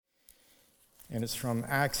and it's from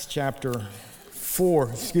Acts chapter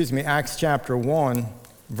 1,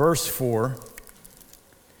 verse 4.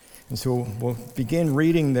 And so we'll begin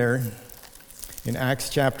reading there in Acts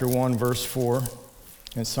chapter 1, verse 4,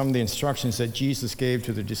 and some of the instructions that Jesus gave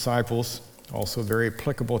to the disciples, also very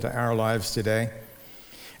applicable to our lives today.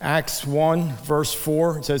 Acts 1, verse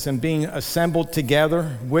 4, it says, "And being assembled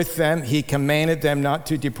together with them, he commanded them not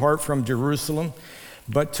to depart from Jerusalem,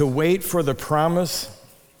 but to wait for the promise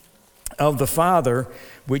of the Father,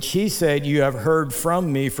 which he said, 'You have heard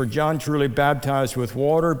from me, for John truly baptized with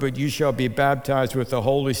water, but you shall be baptized with the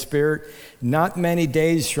Holy Spirit not many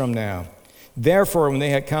days from now.' Therefore, when they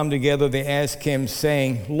had come together, they asked him,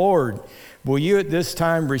 saying, 'Lord, will you at this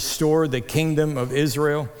time restore the kingdom of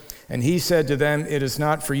Israel?' And he said to them, 'It is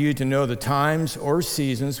not for you to know the times or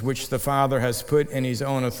seasons which the Father has put in his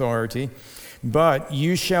own authority, but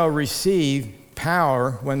you shall receive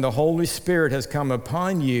power when the Holy Spirit has come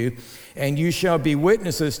upon you, and you shall be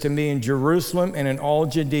witnesses to me in Jerusalem and in all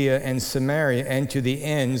Judea and Samaria and to the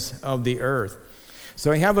ends of the earth.'" So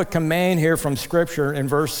we have a command here from Scripture in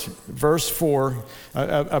verse 4,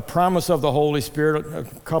 a promise of the Holy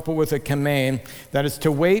Spirit coupled with a command that is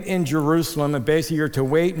to wait in Jerusalem, and basically you're to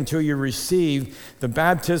wait until you receive the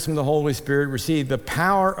baptism of the Holy Spirit, receive the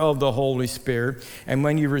power of the Holy Spirit, and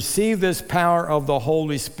when you receive this power of the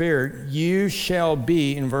Holy Spirit, you shall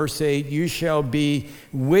be, in verse 8, you shall be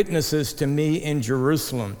witnesses to me in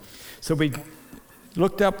Jerusalem. So we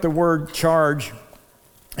looked up the word charge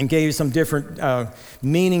and gave some different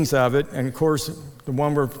meanings of it. And of course, the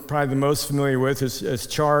one we're probably the most familiar with is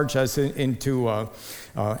charge as into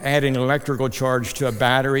adding electrical charge to a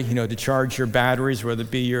battery, to charge your batteries, whether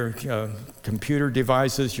it be your computer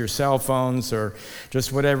devices, your cell phones, or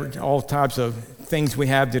just whatever, all types of things we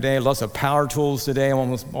have today. Lots of power tools today.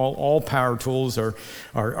 Almost all power tools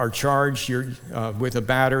are charged with a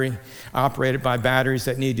battery, operated by batteries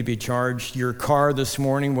that need to be charged. Your car this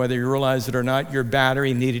morning, whether you realize it or not, your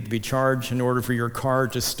battery needed to be charged in order for your car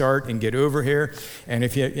to start and get over here. And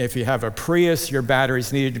if you have a Prius, your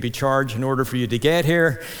batteries needed to be charged in order for you to get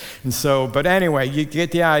here. And so, but anyway, you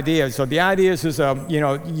get the idea. So the idea is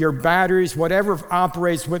your batteries, whatever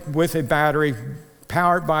operates with a battery,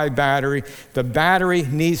 powered by a battery, the battery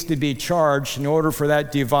needs to be charged in order for that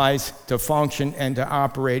device to function and to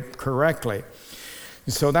operate correctly.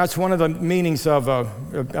 So that's one of the meanings of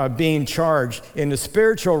being charged. In the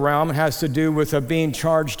spiritual realm, it has to do with being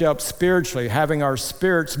charged up spiritually, having our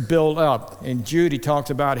spirits built up. And Jude, he talks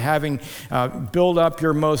about having build up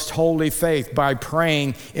your most holy faith by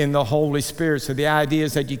praying in the Holy Spirit. So the idea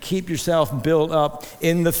is that you keep yourself built up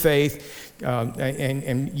in the faith,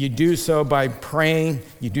 and you do so by praying,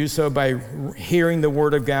 you do so by hearing the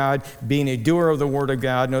Word of God, being a doer of the Word of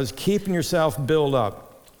God, and keeping yourself built up.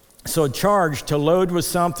 So charge, to load with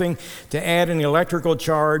something, to add an electrical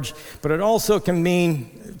charge, but it also can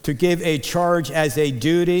mean to give a charge as a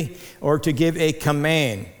duty or to give a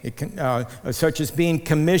command, such as being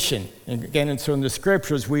commissioned. And again, so in the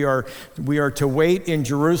Scriptures, we are to wait in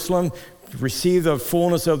Jerusalem, receive the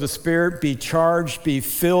fullness of the Spirit, be charged, be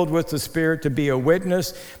filled with the Spirit to be a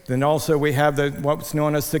witness. Then also we have what's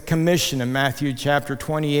known as the commission in Matthew chapter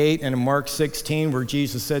 28 and in Mark 16, where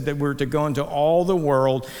Jesus said that we're to go into all the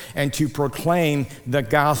world and to proclaim the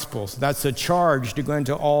gospel. So that's a charge to go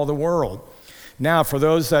into all the world. Now, for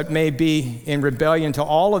those that may be in rebellion to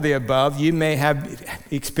all of the above, you may have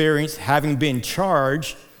experienced having been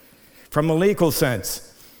charged from a legal sense.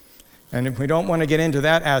 And we don't want to get into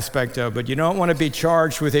that aspect of it, but you don't want to be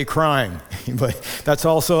charged with a crime. But that's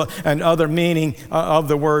also another meaning of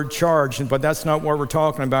the word charge, but that's not what we're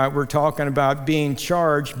talking about. We're talking about being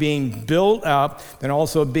charged, being built up, and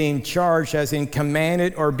also being charged as in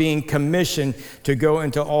commanded or being commissioned to go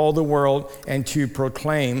into all the world and to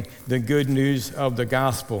proclaim the good news of the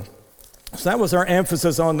gospel. So that was our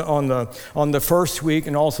emphasis on the first week,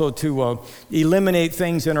 and also to eliminate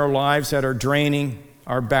things in our lives that are draining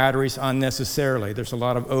our batteries unnecessarily. There's a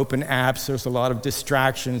lot of open apps, there's a lot of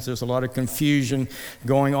distractions, there's a lot of confusion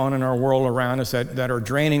going on in our world around us that are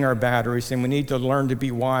draining our batteries, and we need to learn to be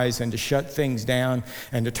wise and to shut things down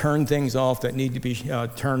and to turn things off that need to be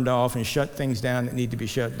turned off and shut things down that need to be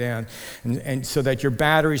shut down, and so that your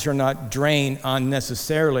batteries are not drained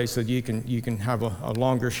unnecessarily, so that you can have a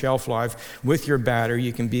longer shelf life with your battery.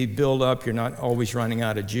 You can be built up, you're not always running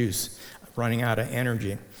out of juice, running out of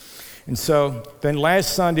energy. And so then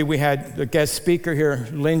last Sunday we had the guest speaker here,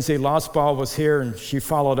 Lindsay Lossball was here, and she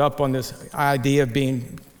followed up on this idea of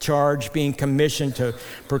being charged, being commissioned to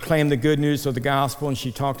proclaim the good news of the gospel, and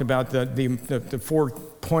she talked about the 4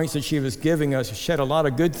 points that she was giving us. She had a lot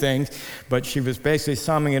of good things, but she was basically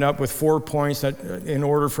summing it up with 4 points that in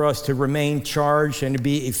order for us to remain charged and to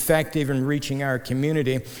be effective in reaching our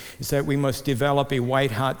community is that we must develop a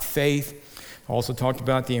white-hot faith. Also talked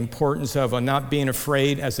about the importance of not being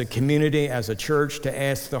afraid as a community, as a church, to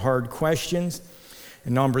ask the hard questions.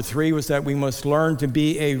 And number 3 was that we must learn to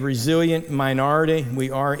be a resilient minority.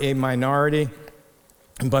 We are a minority,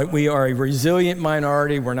 but we are a resilient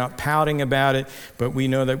minority. We're not pouting about it, but we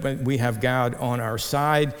know that we have God on our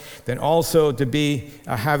side. Then also to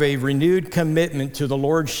have a renewed commitment to the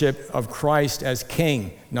lordship of Christ as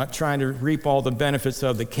King, not trying to reap all the benefits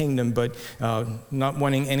of the kingdom, but not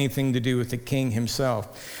wanting anything to do with the King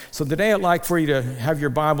himself. So today I'd like for you to have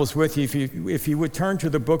your Bibles with you. If you would turn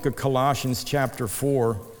to the book of Colossians chapter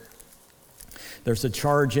 4. There's a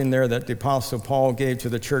charge in there that the Apostle Paul gave to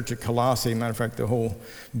the church at Colossae. Matter of fact, the whole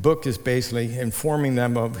book is basically informing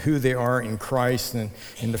them of who they are in Christ. And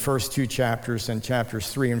in the first 2 chapters, and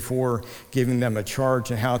chapters 3 and 4, giving them a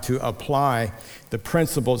charge on how to apply the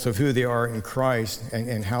principles of who they are in Christ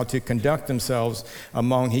and how to conduct themselves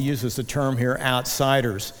among, he uses the term here,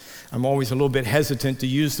 outsiders. I'm always a little bit hesitant to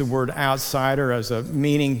use the word outsider as a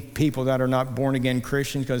meaning people that are not born again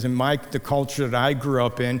Christians, because in the culture that I grew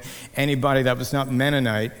up in, anybody that was not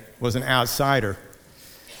Mennonite was an outsider.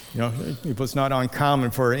 You know, it was not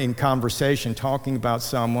uncommon for in conversation talking about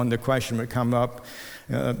someone, the question would come up,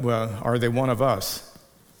 well, are they one of us?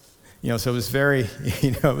 You know, so it was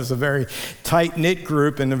it was a very tight-knit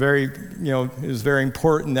group, and it was very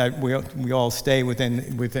important that we all stay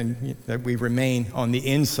within that we remain on the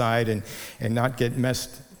inside and not get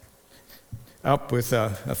messed up with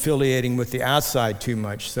affiliating with the outside too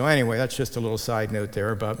much. So anyway, that's just a little side note there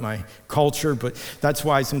about my culture, but that's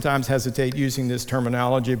why I sometimes hesitate using this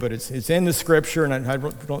terminology, but it's in the scripture, and I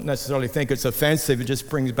don't necessarily think it's offensive. It just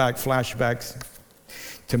brings back flashbacks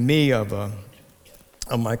to me of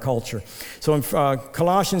my culture. So in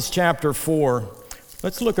Colossians chapter 4,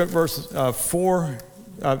 let's look at verse 5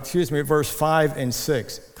 and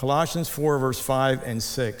 6. Colossians 4, verse 5 and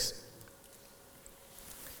 6.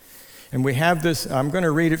 And we have this, I'm going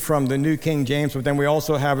to read it from the New King James, but then we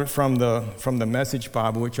also have it from the Message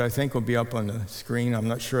Bible, which I think will be up on the screen. I'm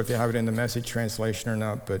not sure if they have it in the Message translation or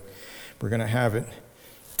not, but we're going to have it.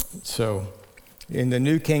 So in the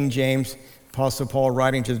New King James, Apostle Paul,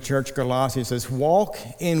 writing to the church of Colossae, says, walk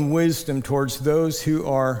in wisdom towards those who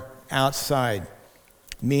are outside,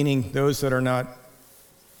 meaning those that are not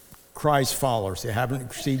Christ followers. They haven't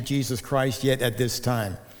received Jesus Christ yet at this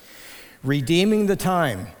time. Redeeming the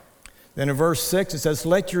time. Then in verse 6, it says,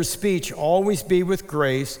 let your speech always be with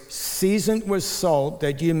grace, seasoned with salt,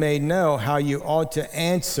 that you may know how you ought to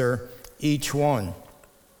answer each one.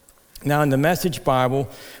 Now in the Message Bible,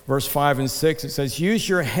 verse 5 and 6, it says, use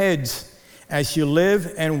your heads as you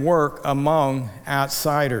live and work among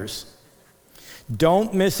outsiders.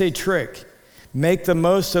 Don't miss a trick. Make the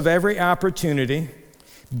most of every opportunity.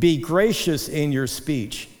 Be gracious in your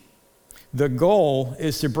speech. The goal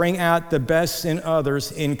is to bring out the best in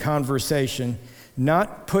others in conversation,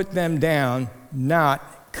 not put them down,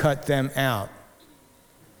 not cut them out.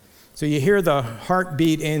 So you hear the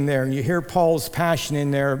heartbeat in there, and you hear Paul's passion in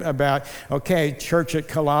there about, okay, church at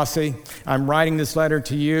Colossae, I'm writing this letter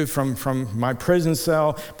to you from my prison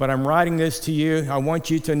cell, but I'm writing this to you. I want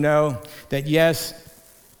you to know that, yes,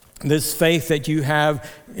 this faith that you have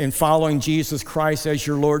in following Jesus Christ as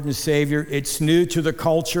your Lord and Savior, it's new to the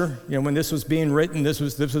culture. You know, when this was being written, this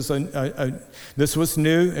was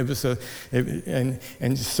new. It was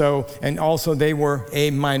and also they were a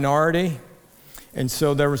minority. And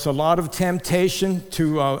so there was a lot of temptation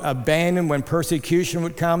to abandon when persecution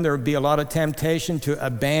would come. There would be a lot of temptation to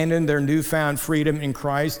abandon their newfound freedom in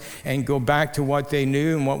Christ and go back to what they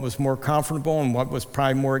knew and what was more comfortable and what was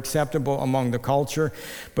probably more acceptable among the culture.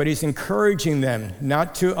 But he's encouraging them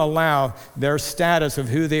not to allow their status of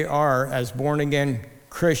who they are as born-again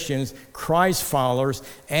Christians, Christ followers,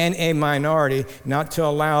 and a minority, not to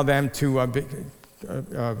allow them to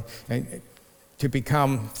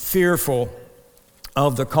become fearful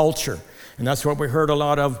of the culture. And that's what we heard a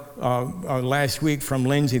lot of last week from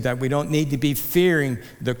Lindsay, that we don't need to be fearing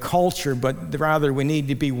the culture, but rather we need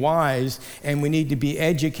to be wise, and we need to be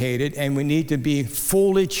educated, and we need to be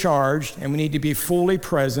fully charged, and we need to be fully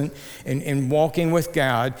present in walking with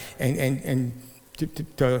God, and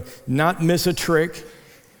to not miss a trick,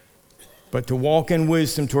 but to walk in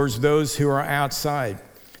wisdom towards those who are outside.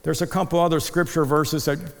 There's a couple other scripture verses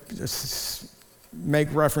that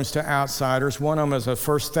make reference to outsiders. One of them is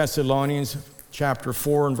 1 Thessalonians chapter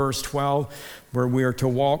 4 and verse 12, where we are to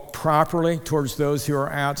walk properly towards those who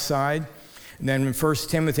are outside. And then in 1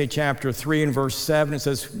 Timothy chapter 3 and verse 7, it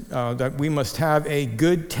says that we must have a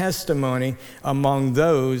good testimony among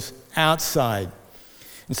those outside.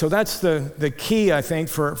 And so that's the key, I think,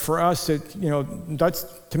 for us to,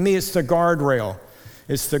 to me, it's the guardrail.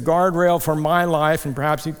 It's the guardrail for my life, and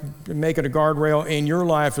perhaps you can make it a guardrail in your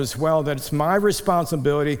life as well, that it's my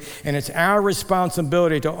responsibility and it's our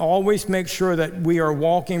responsibility to always make sure that we are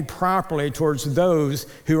walking properly towards those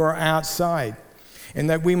who are outside, and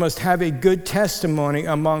that we must have a good testimony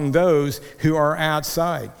among those who are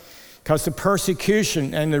outside. Because the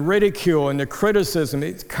persecution and the ridicule and the criticism,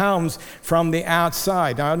 it comes from the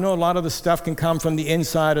outside. Now, I know a lot of the stuff can come from the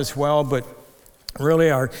inside as well, but really,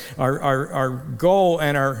 our goal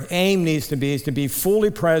and our aim needs to be fully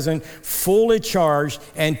present, fully charged,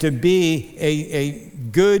 and to be a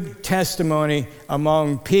good testimony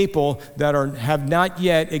among people that have not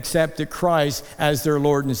yet accepted Christ as their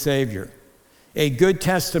Lord and Savior. A good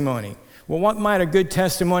testimony. Well, what might a good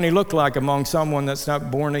testimony look like among someone that's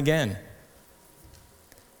not born again?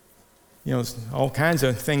 All kinds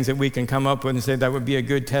of things that we can come up with and say that would be a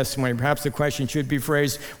good testimony. Perhaps the question should be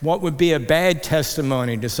phrased, what would be a bad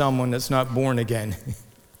testimony to someone that's not born again?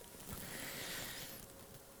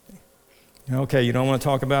 Okay, you don't want to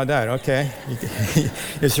talk about that. Okay.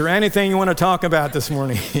 Is there anything you want to talk about this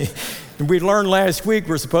morning? We learned last week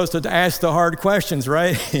we're supposed to ask the hard questions,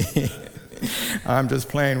 right? I'm just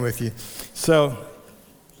playing with you. So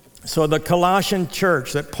the Colossian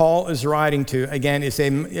church that Paul is writing to, again, is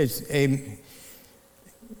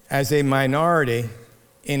as a minority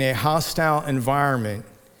in a hostile environment.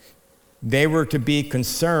 They were to be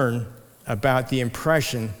concerned about the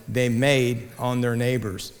impression they made on their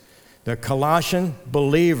neighbors. The Colossian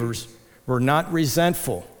believers were not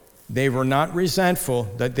resentful. They were not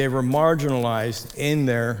resentful that they were marginalized in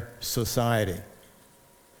their society.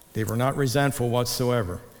 They were not resentful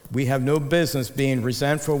whatsoever. We have no business being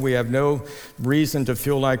resentful. We have no reason to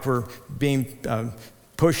feel like we're being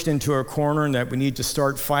pushed into a corner and that we need to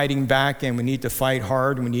start fighting back, and we need to fight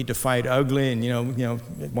hard, and we need to fight ugly, and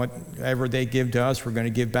whatever they give to us, we're going to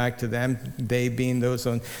give back to them, they being those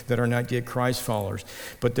that are not yet Christ followers.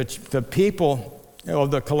 But the people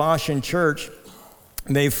of the Colossian church,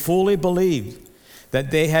 they fully believed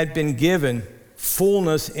that they had been given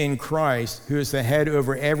fullness in Christ, who is the head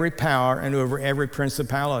over every power and over every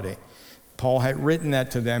principality. Paul had written that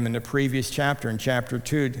to them in the previous chapter, in chapter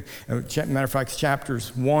 2. Matter of fact,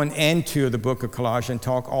 chapters 1 and 2 of the book of Colossians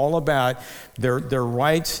talk all about their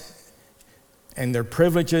rights and their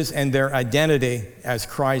privileges and their identity as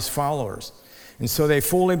Christ followers. And so they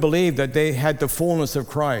fully believed that they had the fullness of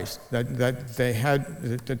Christ,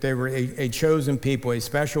 that they were a chosen people, a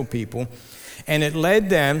special people. And it led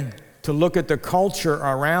them to look at the culture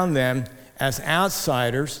around them as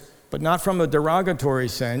outsiders, but not from a derogatory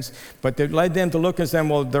sense, but it led them to look at them,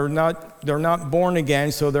 well, they're not born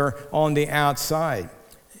again, so they're on the outside,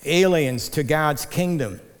 aliens to God's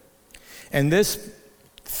kingdom. And this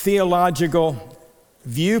theological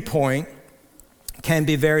viewpoint can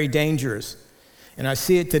be very dangerous. And I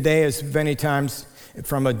see it today as many times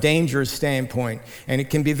from a dangerous standpoint. And it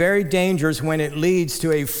can be very dangerous when it leads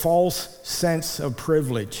to a false sense of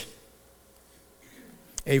privilege.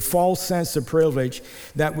 A false sense of privilege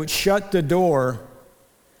that would shut the door,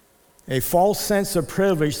 a false sense of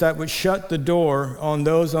privilege that would shut the door on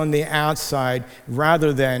those on the outside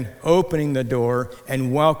rather than opening the door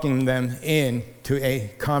and welcoming them in to a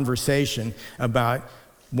conversation about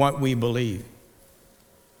what we believe.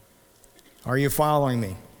 Are you following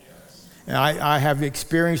me? Yes. And I have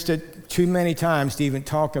experienced it too many times to even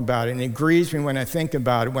talk about it, and it grieves me when I think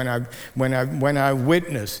about it, when I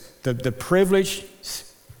witness the privileges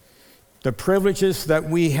that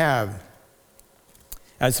we have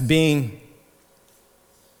as being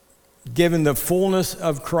given the fullness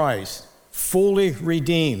of Christ, fully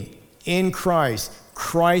redeemed in Christ,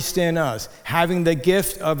 Christ in us, having the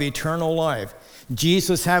gift of eternal life,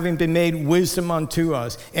 Jesus having been made wisdom unto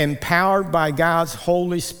us, empowered by God's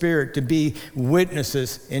Holy Spirit to be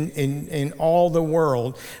witnesses in all the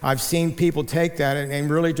world. I've seen people take that and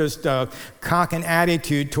really just cock an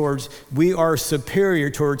attitude towards we are superior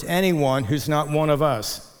towards anyone who's not one of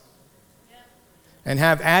us. And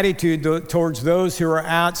have attitude towards those who are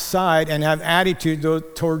outside, and have attitude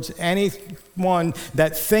towards anyone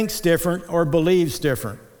that thinks different or believes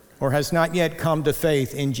different or has not yet come to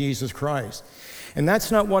faith in Jesus Christ. And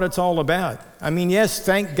that's not what it's all about. I mean, yes,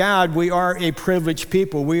 thank God we are a privileged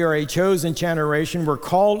people. We are a chosen generation. We're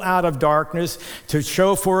called out of darkness to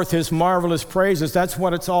show forth his marvelous praises. That's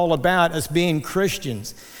what it's all about, as being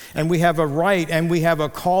Christians. And we have a right and we have a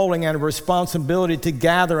calling and a responsibility to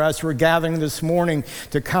gather as we're gathering this morning,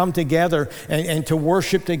 to come together and to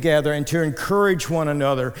worship together and to encourage one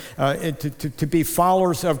another, to be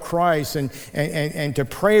followers of Christ and to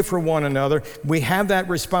pray for one another. We have that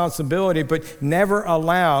responsibility, but never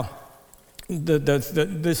allow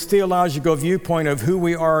this theological viewpoint of who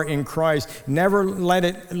we are in Christ, never let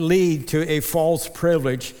it lead to a false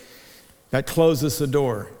privilege that closes the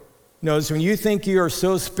door. Notice, when you think you are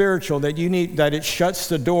so spiritual that it shuts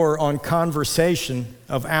the door on conversation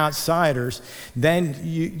of outsiders, then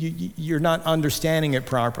you're not understanding it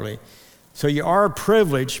properly. So you are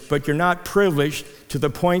privileged, but you're not privileged to the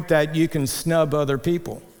point that you can snub other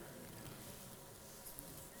people.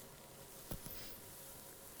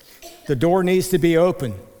 The door needs to be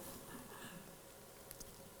open.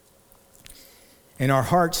 And our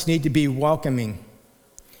hearts need to be welcoming.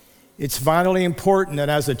 It's vitally important that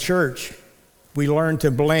as a church, we learn to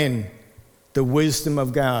blend the wisdom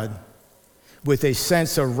of God with a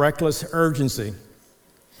sense of reckless urgency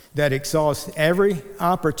that exhausts every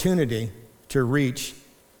opportunity to reach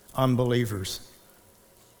unbelievers.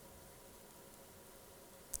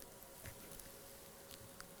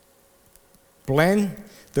 Blend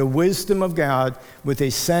the wisdom of God with a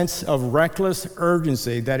sense of reckless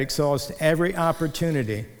urgency that exhausts every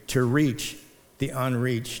opportunity to reach the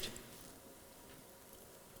unreached.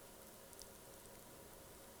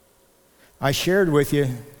 I shared with you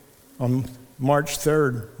on March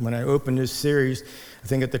 3rd when I opened this series, I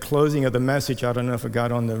think at the closing of the message, I don't know if it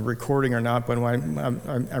got on the recording or not, but I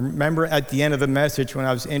remember at the end of the message when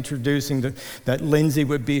I was introducing that Lindsay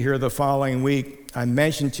would be here the following week, I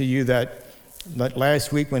mentioned to you that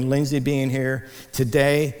last week when Lindsay being here,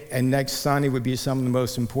 today and next Sunday would be some of the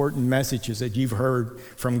most important messages that you've heard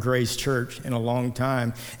from Grace Church in a long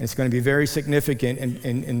time. And it's going to be very significant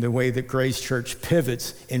in the way that Grace Church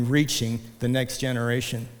pivots in reaching the next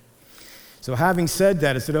generation. So having said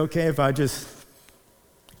that, is it okay if I just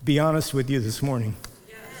be honest with you this morning?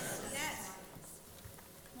 Yes. Yes.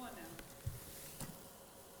 Come on now.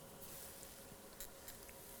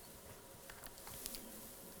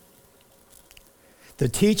 The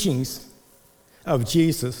teachings of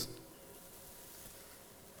Jesus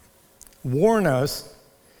warn us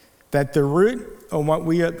that the root of what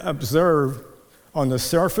we observe on the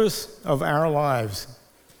surface of our lives,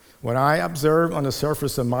 what I observe on the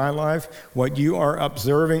surface of my life, what you are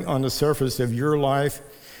observing on the surface of your life,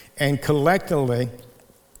 and collectively,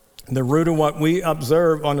 the root of what we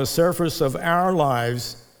observe on the surface of our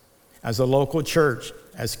lives as a local church,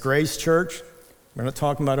 as Grace Church. We're not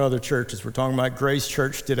talking about other churches. We're talking about Grace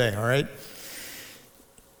Church today, all right?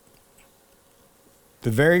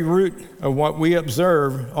 The very root of what we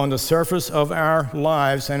observe on the surface of our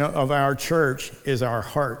lives and of our church is our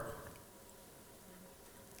heart.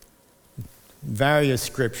 Various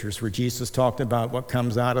scriptures where Jesus talked about what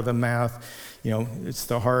comes out of the mouth. You know, it's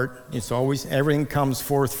the heart. It's always, everything comes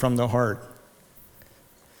forth from the heart.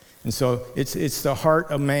 And so it's the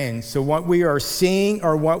heart of man. So what we are seeing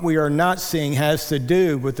or what we are not seeing has to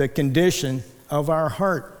do with the condition of our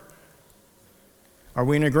heart. Are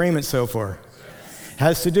we in agreement so far? Yes.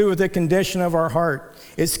 Has to do with the condition of our heart.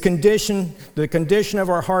 The condition of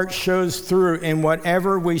our heart shows through in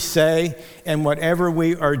whatever we say and whatever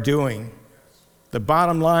we are doing. The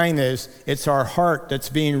bottom line is, it's our heart that's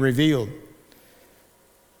being revealed.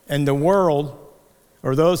 And the world,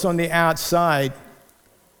 or those on the outside,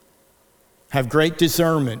 have great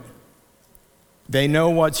discernment. They know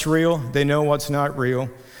what's real, they know what's not real.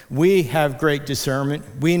 We have great discernment.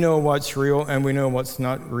 We know what's real and we know what's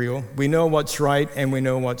not real. We know what's right and we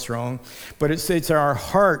know what's wrong. But it's our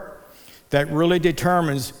heart that really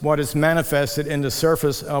determines what is manifested in the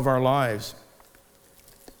surface of our lives.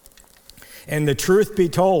 And the truth be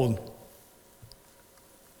told,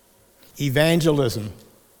 evangelism,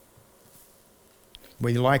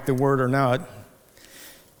 whether you like the word or not,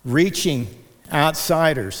 reaching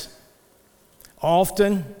outsiders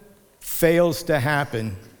often fails to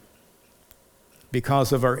happen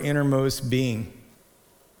because of our innermost being.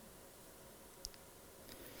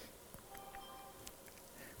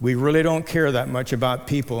 We really don't care that much about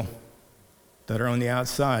people that are on the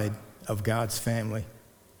outside of God's family.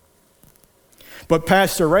 But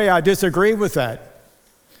Pastor Ray, I disagree with that.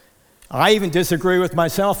 I even disagree with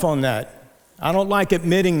myself on that. I don't like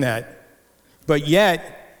admitting that. But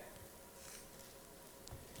yet,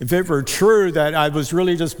 if it were true that I was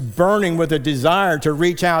really just burning with a desire to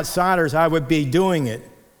reach outsiders, I would be doing it.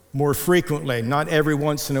 more frequently, not every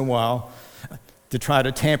once in a while, to try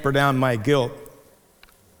to tamper down my guilt.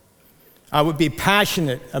 I would be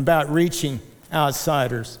passionate about reaching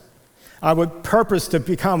outsiders. I would purpose to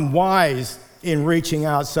become wise in reaching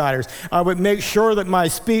outsiders. I would make sure that my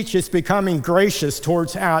speech is becoming gracious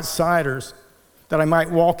towards outsiders, that I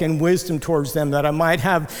might walk in wisdom towards them, that I might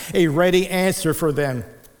have a ready answer for them.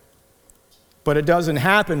 But it doesn't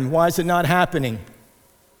happen. Why is it not happening?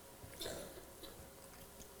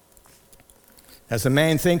 As a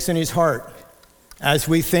man thinks in his heart, as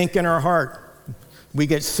we think in our heart, we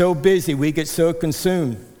get so busy, we get so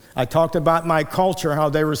consumed. I talked about my culture, how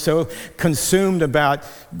they were so consumed about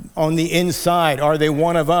on the inside. Are they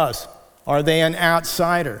one of us? Are they an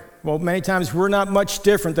outsider? Well, many times we're not much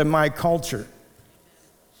different than my culture.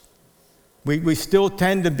 We still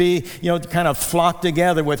tend to be, kind of flock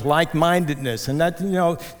together with like-mindedness. And that,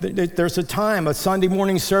 there's a time, a Sunday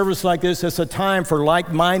morning service like this, it's a time for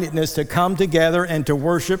like-mindedness to come together and to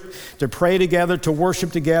worship, to pray together, to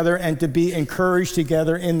worship together, and to be encouraged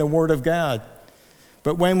together in the Word of God.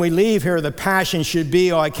 But when we leave here, the passion should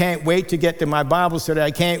be, I can't wait to get to my Bible study. I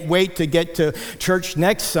can't wait to get to church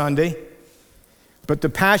next Sunday. But the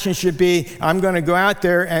passion should be, I'm going to go out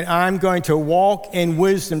there and I'm going to walk in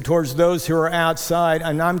wisdom towards those who are outside,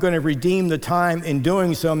 and I'm going to redeem the time in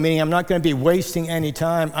doing so, meaning I'm not going to be wasting any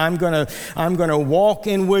time. I'm going to walk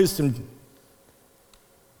in wisdom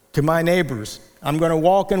to my neighbors. I'm going to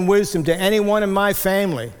walk in wisdom to anyone in my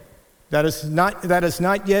family that is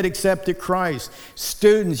not yet accepted Christ.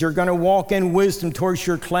 Students, you're going to walk in wisdom towards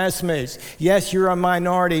your classmates. Yes, you're a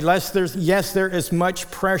minority. Yes, there is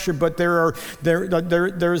much pressure, but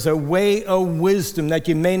there's a way of wisdom that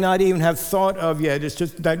you may not even have thought of yet. It's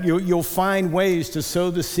just that you'll find ways to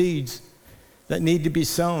sow the seeds that need to be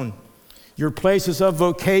sown. Your places of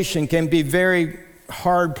vocation can be very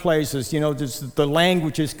hard places. The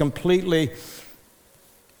language is completely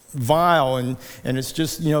vile, and it's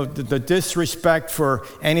just, the disrespect for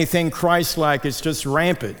anything Christ-like is just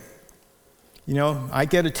rampant. I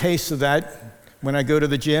get a taste of that when I go to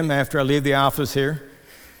the gym after I leave the office here.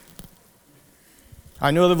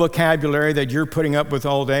 I know the vocabulary that you're putting up with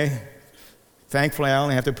all day. Thankfully, I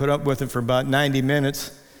only have to put up with it for about 90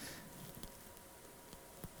 minutes.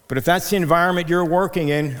 But if that's the environment you're working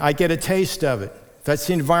in, I get a taste of it. If that's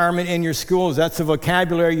the environment in your schools, that's the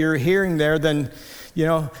vocabulary you're hearing there, then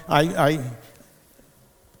I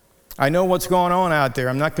know what's going on out there.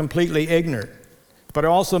 I'm not completely ignorant. But I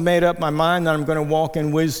also made up my mind that I'm going to walk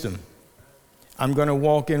in wisdom. I'm going to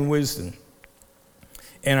walk in wisdom.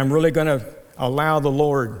 And I'm really going to allow the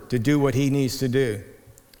Lord to do what He needs to do.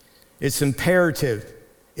 It's imperative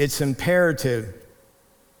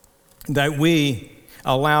that we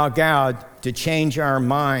allow God to change our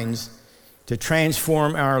minds, to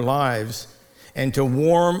transform our lives, and to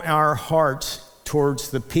warm our hearts towards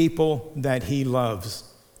the people that He loves.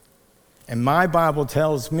 And my Bible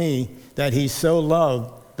tells me that He so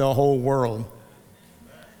loved the whole world.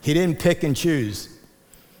 He didn't pick and choose.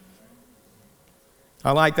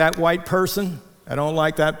 I like that white person. I don't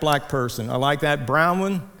like that black person. I like that brown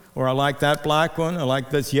one, or I like that black one. I like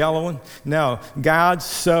this yellow one. No, God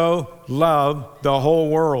so loved the whole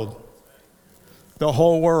world. The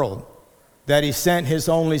whole world. That He sent His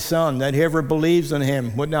only Son, that whoever believes in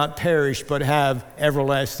Him would not perish but have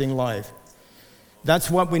everlasting life. That's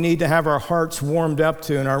what we need to have our hearts warmed up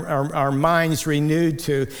to and our minds renewed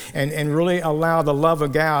to, and really allow the love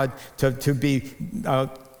of God to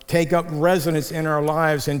take up residence in our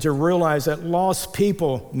lives, and to realize that lost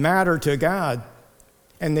people matter to God,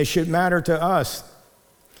 and they should matter to us.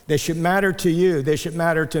 They should matter to you. They should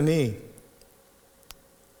matter to me.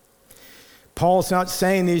 Paul's not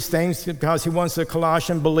saying these things because he wants the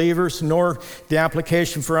Colossian believers, nor the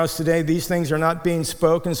application for us today. These things are not being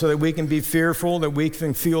spoken so that we can be fearful, that we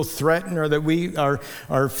can feel threatened, or that we are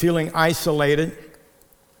feeling isolated.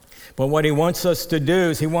 But what he wants us to do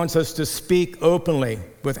is he wants us to speak openly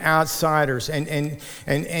with outsiders. And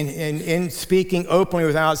in speaking openly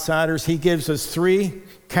with outsiders, he gives us 3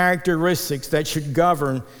 characteristics that should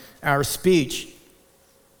govern our speech.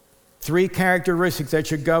 3 characteristics that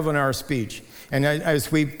should govern our speech. And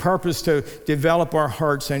as we purpose to develop our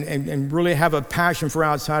hearts and really have a passion for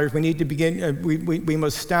outsiders, we need to begin, we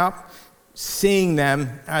must stop seeing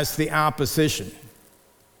them as the opposition.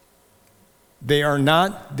 They are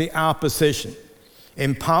not the opposition.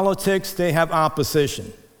 In politics, they have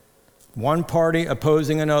opposition. One party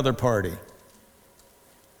opposing another party.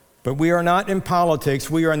 But we are not in politics,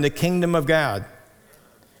 we are in the kingdom of God.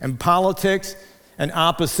 In politics, and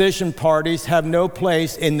opposition parties have no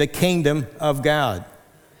place in the kingdom of God.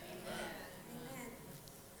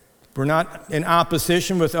 We're not in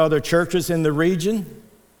opposition with other churches in the region.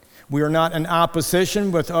 We are not in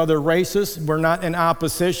opposition with other races. We're not in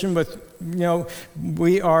opposition with,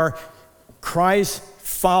 we are Christ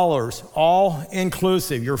followers, all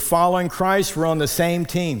inclusive. You're following Christ, we're on the same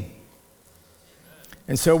team.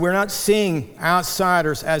 And so we're not seeing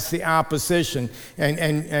outsiders as the opposition,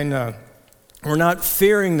 and we're not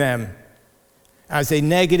fearing them as a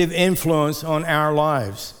negative influence on our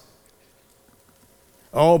lives.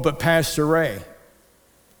 Oh, but Pastor Ray,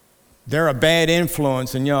 they're a bad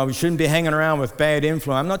influence, and we shouldn't be hanging around with bad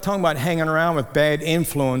influence. I'm not talking about hanging around with bad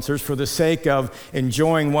influencers for the sake of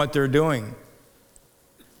enjoying what they're doing.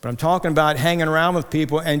 But I'm talking about hanging around with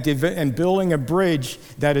people and building a bridge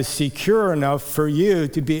that is secure enough for you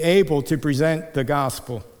to be able to present the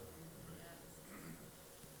gospel.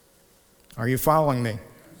 Are you following me?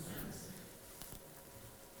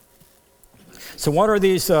 So what are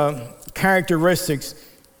these characteristics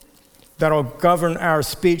that'll govern our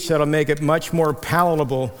speech, that'll make it much more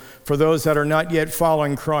palatable for those that are not yet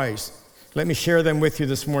following Christ? Let me share them with you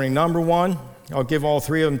this morning. Number one, I'll give all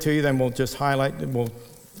three of them to you, then we'll just highlight them. We'll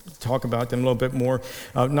talk about them a little bit more.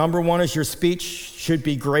 Number one is your speech should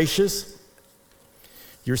be gracious.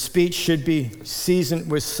 Your speech should be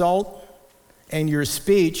seasoned with salt, and your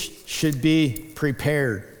speech should be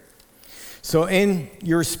prepared. So in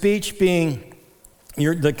your speech being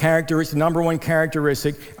the number one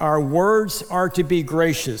characteristic, our words are to be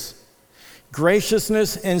gracious.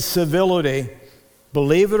 Graciousness and civility,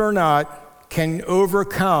 believe it or not, can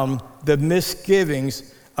overcome the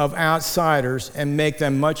misgivings of outsiders and make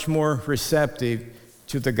them much more receptive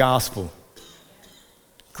to the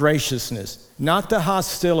graciousness, not the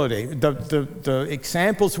hostility. The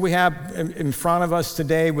examples we have in front of us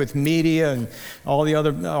today with media and all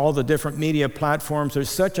the different media platforms, there's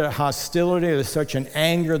such a hostility, there's such an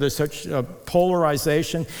anger, there's such a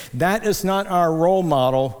polarization. That is not our role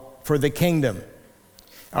model for the kingdom.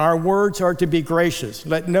 Our words are to be gracious.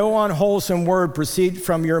 Let no unwholesome word proceed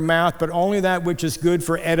from your mouth, but only that which is good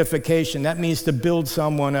for edification. That means to build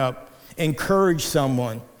someone up, encourage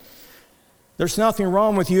someone. There's nothing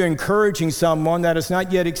wrong with you encouraging someone that has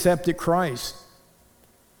not yet accepted Christ.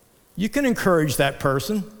 You can encourage that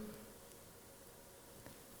person.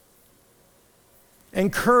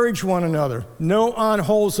 Encourage one another. No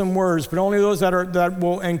unwholesome words, but only those that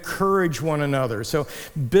will encourage one another. So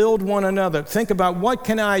build one another. Think about, what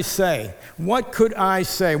can I say? What could I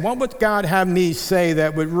say? What would God have me say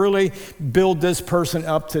that would really build this person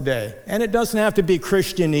up today? And it doesn't have to be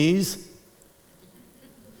Christianese.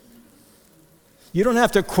 You don't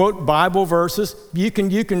have to quote Bible verses. You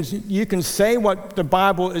can say what the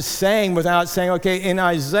Bible is saying without saying, okay, in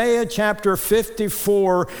Isaiah chapter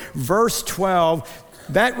 54, verse 12,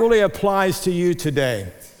 that really applies to you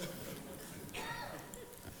today.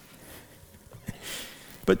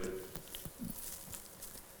 But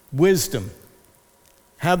wisdom.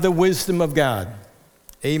 Have the wisdom of God.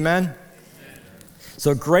 Amen?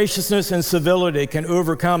 So graciousness and civility can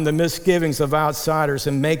overcome the misgivings of outsiders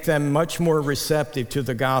and make them much more receptive to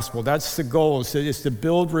the gospel. That's the goal, is to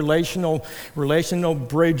build relational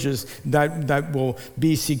bridges that will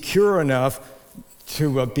be secure enough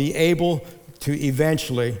to be able to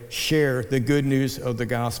eventually share the good news of the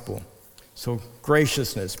gospel. So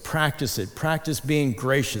graciousness, practice it. Practice being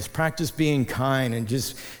gracious. Practice being kind and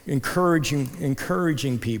just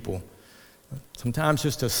encouraging people. Sometimes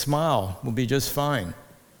just a smile will be just fine.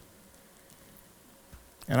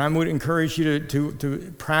 And I would encourage you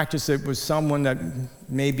to practice it with someone that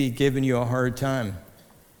may be giving you a hard time.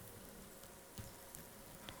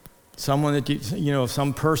 Someone that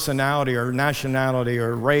some personality or nationality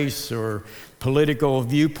or race or political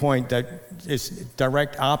viewpoint that is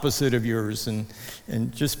direct opposite of yours, and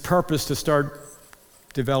just purpose to start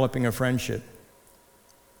developing a friendship.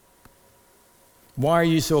 Why are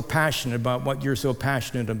you so passionate about what you're so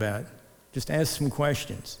passionate about? Just ask some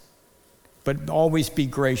questions. But always be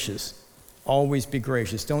gracious. Always be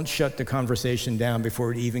gracious. Don't shut the conversation down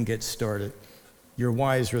before it even gets started. You're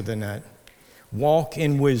wiser than that. Walk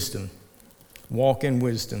in wisdom. Walk in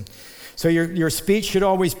wisdom. So your speech should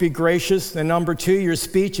always be gracious. And number two, your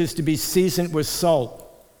speech is to be seasoned with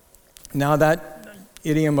salt. Now that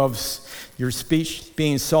idiom of your speech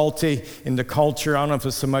being salty in the culture, I don't know if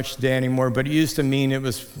it's so much today anymore, but it used to mean it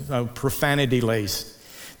was profanity-laced.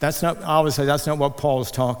 That's not what Paul is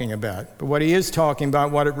talking about. But what he is talking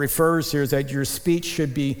about, what it refers to, is that your speech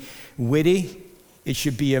should be witty, it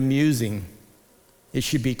should be amusing, it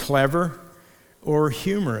should be clever or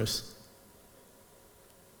humorous.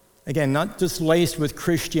 Again, not just laced with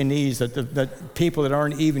Christianese, that people that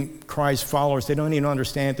aren't even Christ followers, they don't even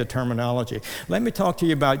understand the terminology. Let me talk to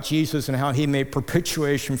you about Jesus and how he made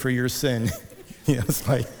propitiation for your sin. It's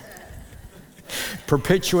like,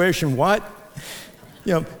 perpetuation, what?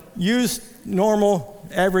 Use normal,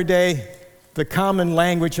 everyday, the common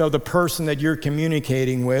language of the person that you're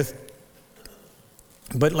communicating with,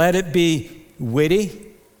 but let it be witty,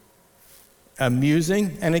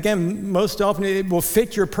 amusing, and again, most often it will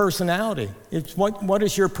fit your personality. It's what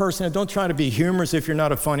is your personality? Don't try to be humorous if you're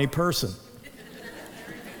not a funny person.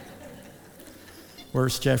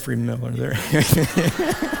 Where's Jeffrey Miller there?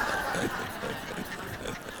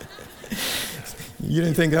 You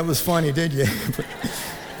didn't think that was funny, did you?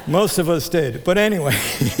 Most of us did. But anyway.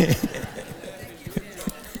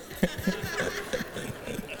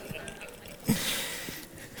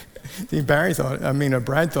 See, Brad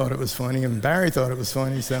thought it was funny, and Barry thought it was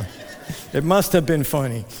funny, so it must have been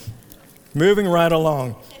funny. Moving right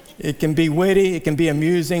along. It can be witty, it can be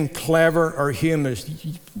amusing, clever, or humorous.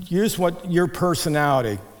 Use your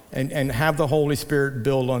personality and have the Holy Spirit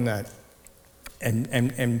build on that.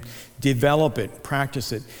 And develop it,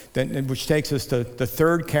 practice it, which takes us to the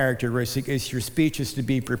third characteristic is your speech is to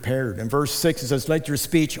be prepared. In verse 6 it says, let your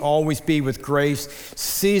speech always be with grace,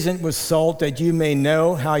 seasoned with salt, that you may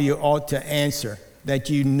know how you ought to answer. That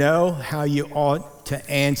you know how you ought to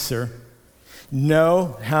answer.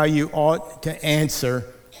 Know how you ought to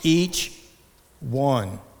answer each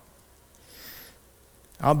one.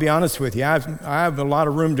 I'll be honest with you, I have a lot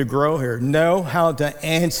of room to grow here. Know how to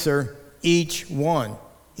answer each one.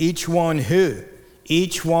 Each one who?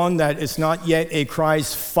 Each one that is not yet a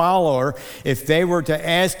Christ follower. If they were to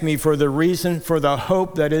ask me for the reason for the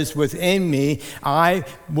hope that is within me, I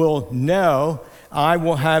will know, I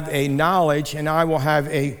will have a knowledge, and I will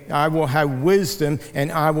have wisdom,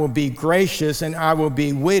 and I will be gracious, and I will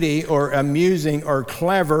be witty or amusing or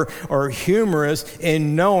clever or humorous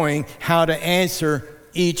in knowing how to answer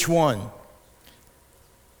each one.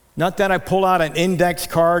 Not that I pull out an index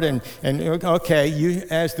card and okay, you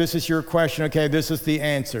ask, this is your question, okay, this is the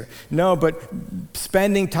answer. No, but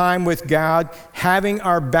spending time with God, having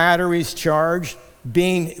our batteries charged,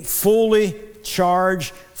 being fully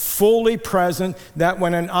charged, fully present, that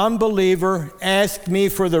when an unbeliever asks me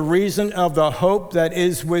for the reason of the hope that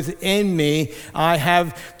is within me, I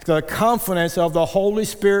have the confidence of the Holy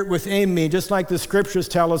Spirit within me, just like the scriptures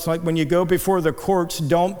tell us, like when you go before the courts,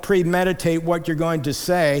 don't premeditate what you're going to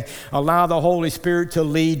say, allow the Holy Spirit to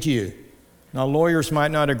lead you. Now, lawyers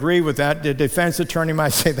might not agree with that. The defense attorney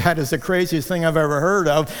might say that is the craziest thing I've ever heard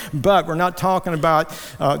of. But we're not talking about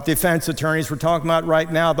defense attorneys. We're talking about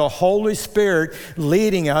right now the Holy Spirit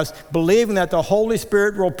leading us, believing that the Holy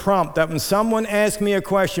Spirit will prompt, that when someone asks me a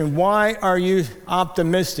question, why are you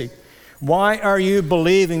optimistic? Why are you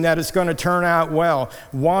believing that it's going to turn out well?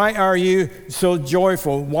 Why are you so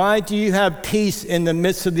joyful? Why do you have peace in the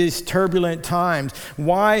midst of these turbulent times?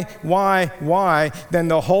 Why? Then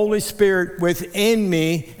the Holy Spirit within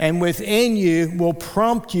me and within you will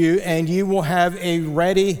prompt you, and you will have a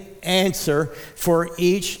ready answer for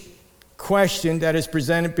each question that is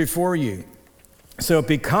presented before you. So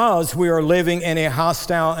because we are living in a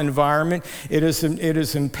hostile environment, it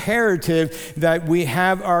is imperative that we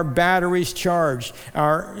have our batteries charged.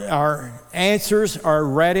 Our answers are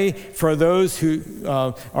ready for those who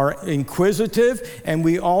are inquisitive, and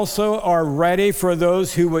we also are ready for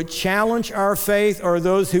those who would challenge our faith or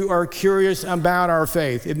those who are curious about our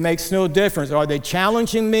faith. It makes no difference. Are they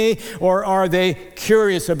challenging me or are they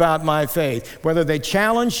curious about my faith? Whether they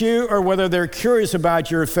challenge you or whether they're curious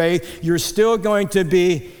about your faith, you're still going to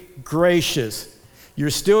be gracious. You're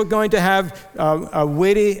still going to have a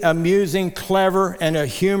witty, amusing, clever, and a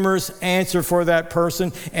humorous answer for that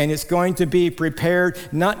person, and it's going to be prepared,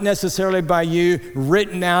 not necessarily by you,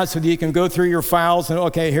 written out so that you can go through your files and,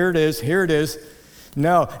 okay, here it is.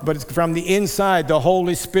 No, but it's from the inside, the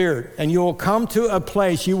Holy Spirit. And you will come to a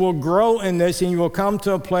place, you will grow in this, and you will come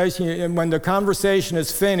to a place, and when the conversation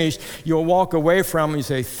is finished, you'll walk away from it and you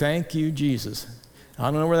say, thank you, Jesus. I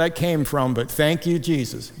don't know where that came from, but thank you,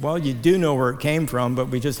 Jesus. Well, you do know where it came from, but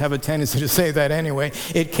we just have a tendency to say that anyway.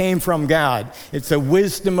 It came from God. It's the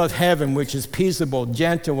wisdom of heaven, which is peaceable,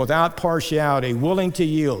 gentle, without partiality, willing to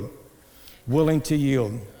yield.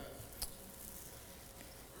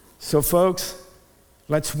 So, folks,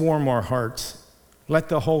 let's warm our hearts. Let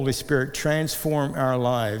the Holy Spirit transform our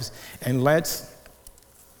lives, and let's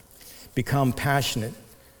become passionate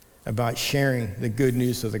about sharing the good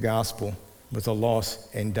news of the gospel with a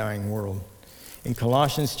lost and dying world. In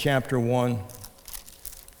Colossians chapter 1,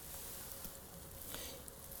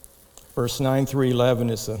 verse 9 through 11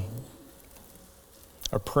 is a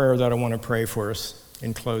a prayer that I want to pray for us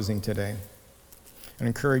in closing today. I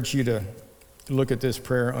encourage you to look at this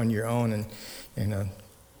prayer on your own and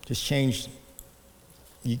just change.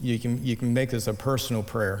 You can make this a personal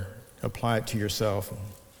prayer, apply it to yourself.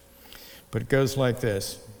 But it goes like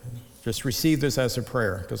this. Just receive this as a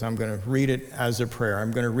prayer, because I'm going to read it as a prayer.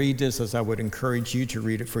 I'm going to read this as I would encourage you to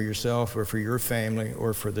read it for yourself or for your family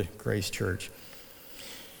or for the Grace Church.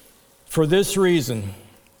 For this reason,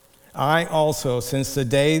 I also, since the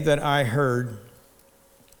day that I heard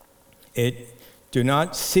it, do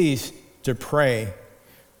not cease to pray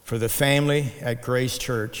for the family at Grace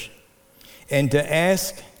Church and to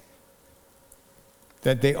ask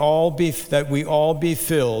that we all be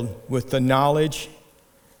filled with the knowledge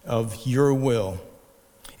of your will,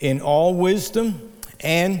 in all wisdom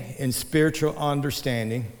and in spiritual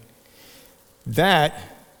understanding, that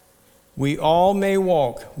we all may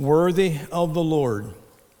walk worthy of the Lord,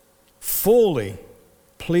 fully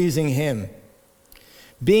pleasing him,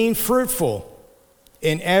 being fruitful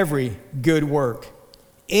in every good work,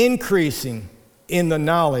 increasing in the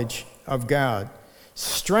knowledge of God,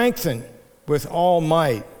 strengthened with all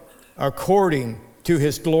might according to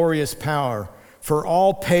his glorious power, for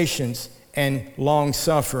all patience and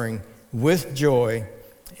long-suffering with joy.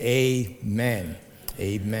 Amen.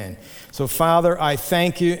 Amen. So, Father, I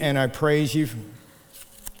thank you and I praise you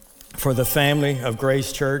for the family of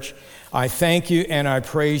Grace Church. I thank you and I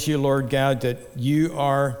praise you, Lord God, that you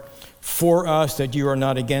are for us, that you are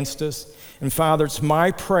not against us. And Father, it's my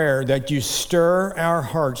prayer that you stir our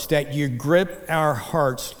hearts, that you grip our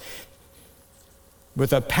hearts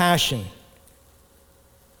with a passion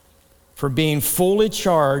for being fully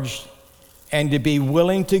charged and to be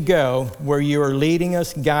willing to go where you are leading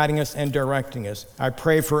us, guiding us, and directing us. I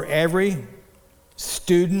pray for every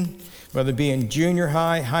student, whether it be in junior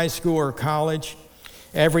high, high school, or college,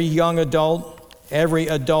 every young adult, every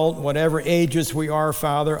adult, whatever ages we are,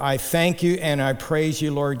 Father, I thank you and I praise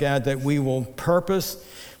you, Lord God, that we will purpose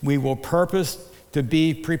to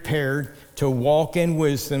be prepared, to walk in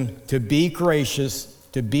wisdom, to be gracious,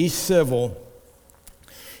 to be civil,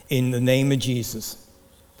 in the name of Jesus,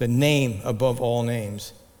 the name above all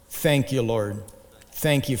names. Thank you, Lord.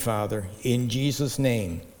 Thank you, Father. In Jesus'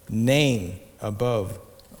 name, name above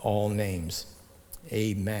all names.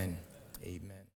 Amen.